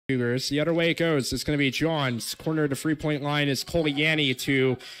Fuhrer. The other way it goes. It's going to be Johns. Corner of the 3-point line is Koliani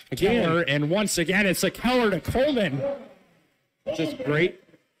to Keller. And once again, it's a Keller to Coleman. Just great,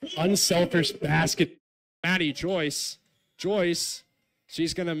 unselfish basket. Maddie Joyce.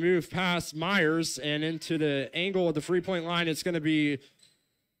 She's going to move past Myers and into the angle of the 3-point line. It's going to be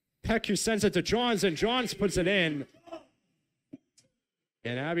Peck who sends it to Johns, and Johns puts it in.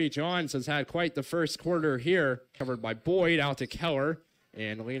 And Abby Johns has had quite the first quarter here. Covered by Boyd out to Keller.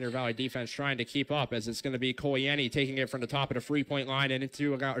 And Leaner Valley defense trying to keep up as it's going to be Koliani taking it from the top of the 3-point line and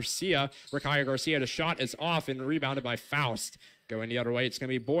into Garcia. Rakaya Garcia, the shot is off and rebounded by Faust. Going the other way, it's going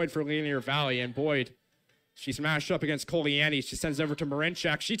to be Boyd for Leaner Valley. And Boyd, she's matched up against Koliani. She sends over to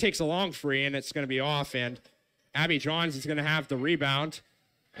Marinchak. She takes a long free, and it's going to be off. And Abby Johns is going to have the rebound.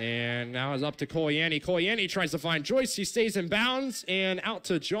 And now it's up to Koliani. Koliani tries to find Joyce. She stays in bounds and out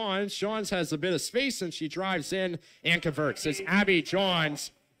to Johns. Johns has a bit of space and she drives in and converts. It's Abby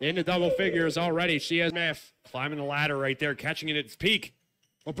Johns into double figures already. She has Smith climbing the ladder right there, catching it at its peak.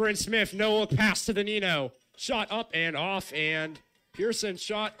 Well, Bryn Smith, no look pass to the Nino. Shot up and off, and Pearson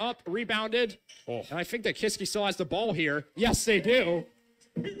shot up, rebounded. Oh. And I think that Kiski still has the ball here. Yes, they do.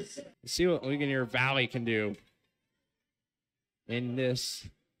 Let's see what Ligonier Valley can do in this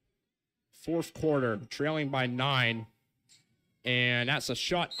fourth quarter, trailing by 9. And that's a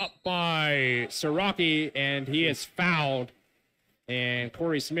shot up by Siraki, and he is fouled. And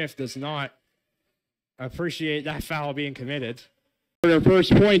Corey Smith does not appreciate that foul being committed. For their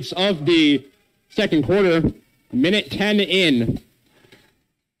first points of the second quarter, minute 10 in.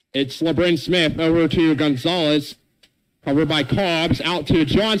 It's LeBron Smith over to Gonzalez. Covered by Cobbs, out to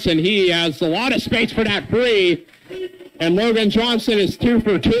Johnson. He has a lot of space for that free. And Logan Johnson is 2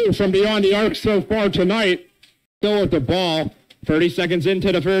 for 2 from beyond the arc so far tonight. Still with the ball. 30 seconds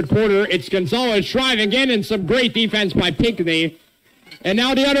into the third quarter. It's Gonzalez driving in and some great defense by Pinckney. And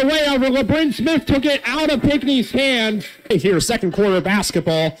now the other way over. LeBron Smith took it out of Pinckney's hands. Here, second quarter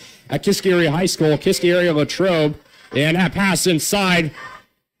basketball at Kiski Area High School. Kiski Area Latrobe. And that pass inside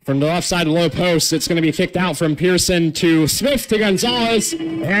from the left side of the low post. It's going to be kicked out from Pearson to Smith to Gonzalez.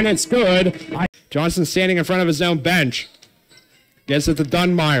 And it's good. Johnson standing in front of his own bench. Gets it to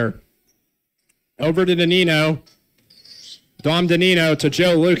Dunmeyer. Over to Danino. Dom Danino to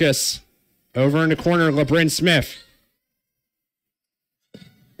Joe Lucas. Over in the corner, LeBron Smith.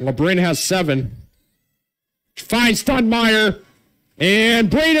 LeBron has 7. Finds Dunmeyer. And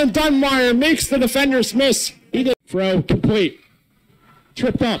Braden Dunmeyer makes the defender's miss. He did throw complete.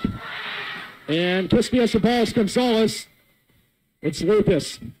 Tripped up. And Kiski has the ball. It's Gonzalez. It's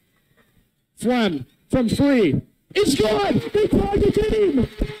Lucas. Flem from 3. It's good! They tied the game!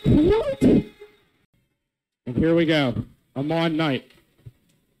 What? And here we go. Amon Knight.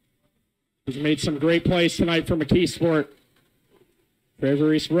 He's made some great plays tonight for McKeesport.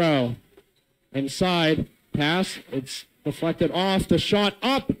 Trevor East Rowe. Inside. Pass. It's deflected off. The shot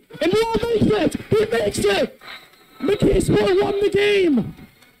up. And Rowe makes it! He makes it! McKeesport won the game!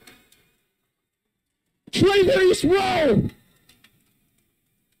 Trevor East Rowe!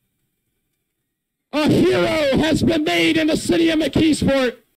 A hero has been made in the city of McKeesport.